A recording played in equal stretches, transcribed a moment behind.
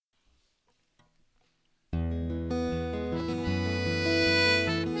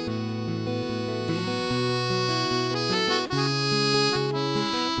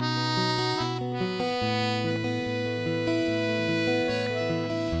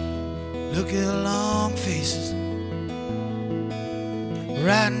Look at long faces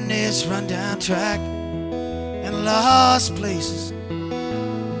riding this rundown track, and lost places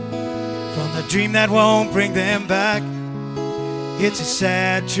from the dream that won't bring them back. It's a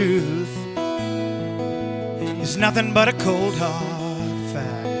sad truth, it's nothing but a cold hard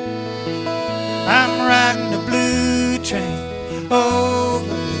fact. I'm riding a blue train over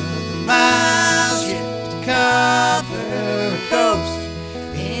the miles yet to cover, a ghost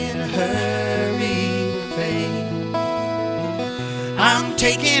in a hurry to fade. I'm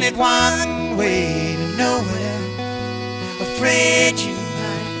taking it one way to nowhere, afraid you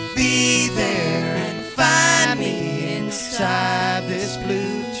might be there and find me inside this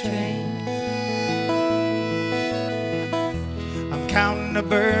blue train. I'm counting the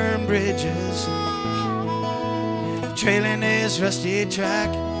burned bridges, trailing this rusty track,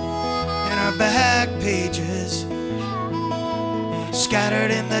 and our back pages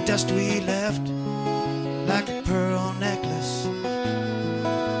scattered in the dust we left, like a pearl necklace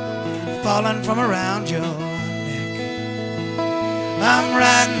falling from around your neck. I'm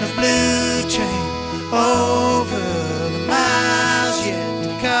riding a blue train over the miles yet to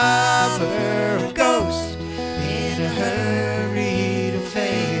cover, a ghost in a hurry to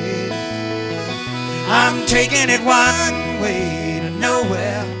fade. I'm taking it one way to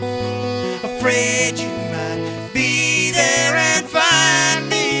nowhere, afraid you might be there and find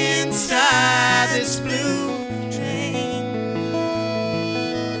me inside this blue train.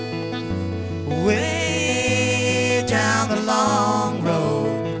 Way down the long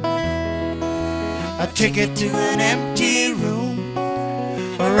road, a ticket to an empty room,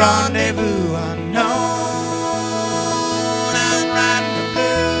 a rendezvous unknown. I'm riding a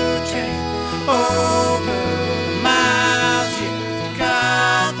blue train over the miles yet to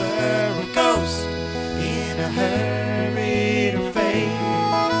cover, a ghost in a hurry to fade.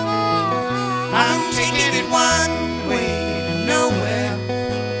 I'm taking it one way to nowhere,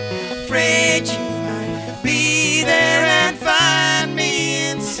 afraid you might be there and find me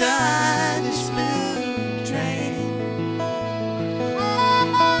inside this blue train.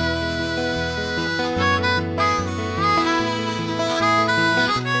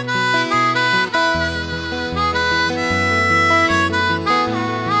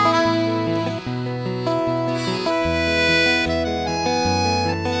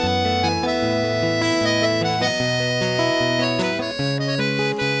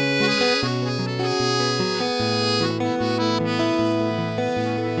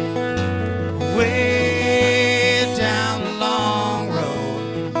 Way down the long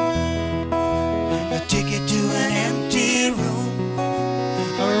road, a ticket to an empty room,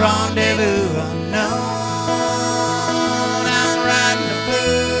 a rendezvous unknown. I'm riding a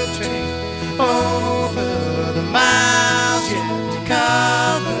blue train over the miles yet to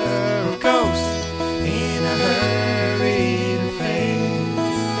cover, a ghost in a hurry to fade.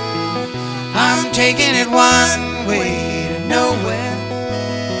 I'm taking it one way to nowhere,